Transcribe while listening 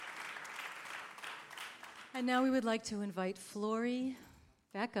And now we would like to invite Flory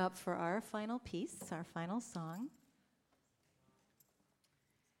back up for our final piece, our final song.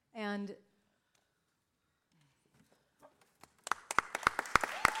 And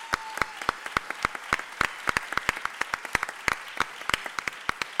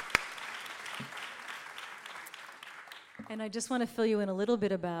I just want to fill you in a little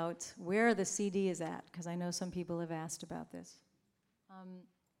bit about where the CD is at, because I know some people have asked about this.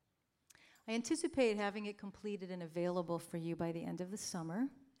 I anticipate having it completed and available for you by the end of the summer.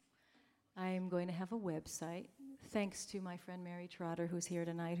 I'm going to have a website, thanks to my friend Mary Trotter, who's here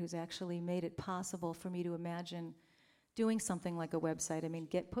tonight, who's actually made it possible for me to imagine doing something like a website. I mean,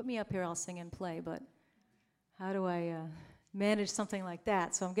 put me up here, I'll sing and play, but how do I manage something like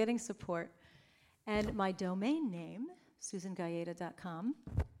that? So I'm getting support. And my domain name, SusanGaeta.com.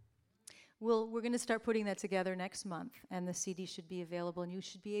 We're going to start putting that together next month, and the CD should be available, and you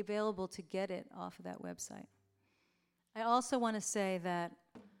should be available to get it off of that website. I also want to say that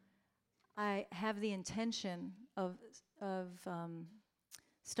I have the intention of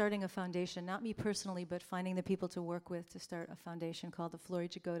starting a foundation, not me personally, but finding the people to work with to start a foundation called the Flory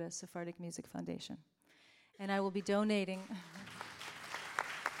Jagoda Sephardic Music Foundation. And I will be donating...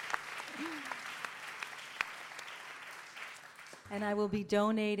 And I will be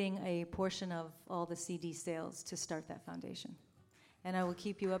donating a portion of all the CD sales to start that foundation. And I will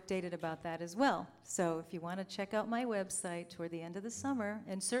keep you updated about that as well. So if you want to check out my website toward the end of the summer,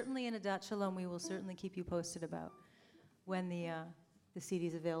 and certainly in Adat Shalom, we will certainly keep you posted about when the CD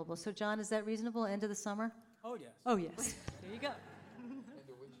is available. So John, is that reasonable, end of the summer? Oh, yes. Oh, yes. There you go.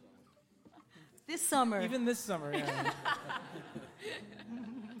 This summer. Even this summer, yeah.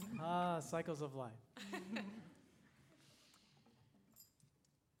 Cycles of life.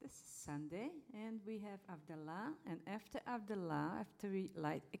 Sunday, and we have Avdallah, and after Avdallah, after we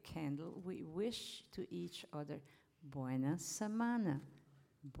light a candle, we wish to each other, Buena Semana,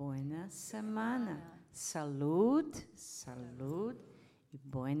 Buena Semana, Salud, Salud,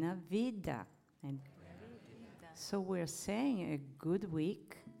 Buena Vida. And so we're saying a good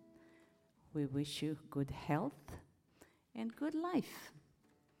week. We wish you good health and good life.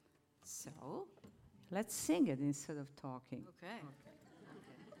 So let's sing it instead of talking. Okay.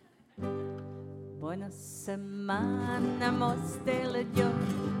 Buena semana mos te dio,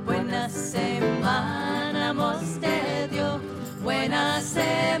 buena semana mos te dio, buena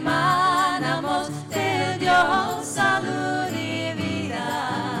semana mos te dio, salud y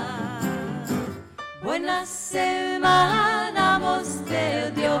vida. Buena semana mos te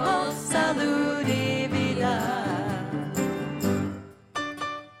dio, salud y vida.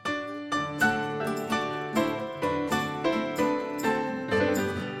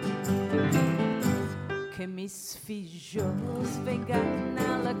 Que mis filhos vengan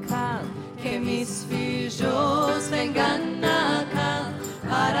a la cal, que mis filhos vengan a cal,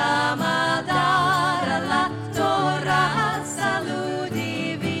 para mandar a la Torah salud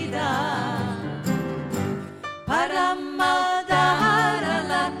y vida, para mandar a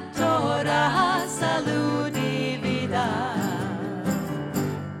la Torah salud y vida.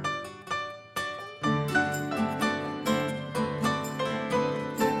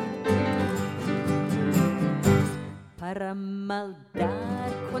 Para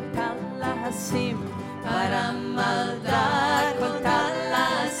maldar contra la Hassim, para maldar contra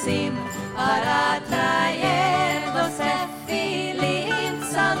la Hassim, para traer los Efilim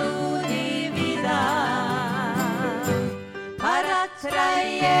salud y vida, para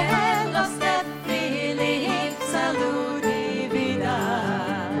traer los Efilim salud y vida.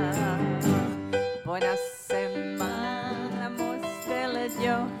 Buena semana mos te le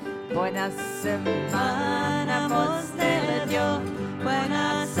dio, buena semana mos te le dio,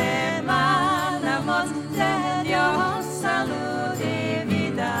 buena semana mos te dio, salud y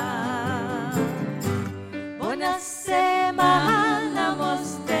vida. Buena semana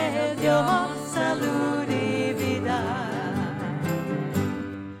mos te dio, salud y vida.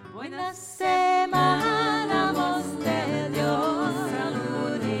 Buena semana mos te dio,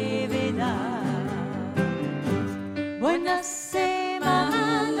 salud y vida. Buena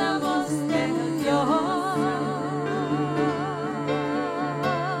semana mos te dio,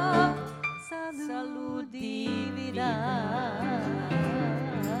 salud y vida.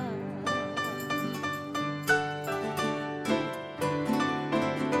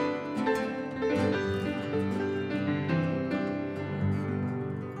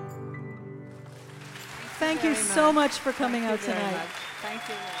 Thank you so much for coming out tonight. Thank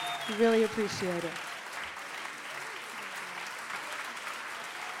you. We really appreciate it.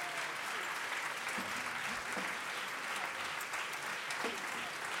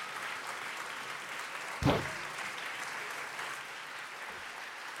 Amen.